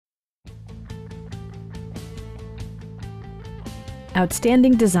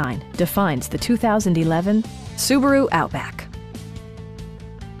Outstanding design defines the 2011 Subaru Outback.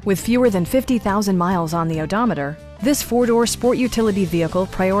 With fewer than 50,000 miles on the odometer, this four-door sport utility vehicle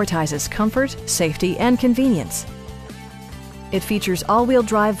prioritizes comfort, safety, and convenience. It features all-wheel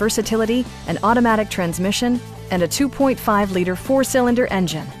drive versatility, an automatic transmission, and a 2.5-liter four-cylinder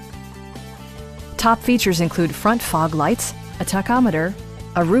engine. Top features include front fog lights, a tachometer,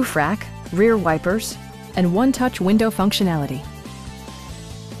 a roof rack, rear wipers, and one-touch window functionality.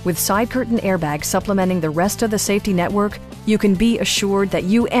 With side curtain airbags supplementing the rest of the safety network, you can be assured that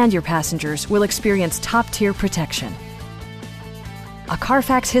you and your passengers will experience top-tier protection. A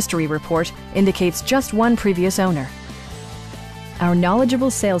Carfax history report indicates just one previous owner. Our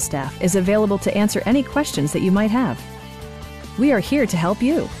knowledgeable sales staff is available to answer any questions that you might have. We are here to help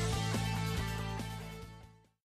you.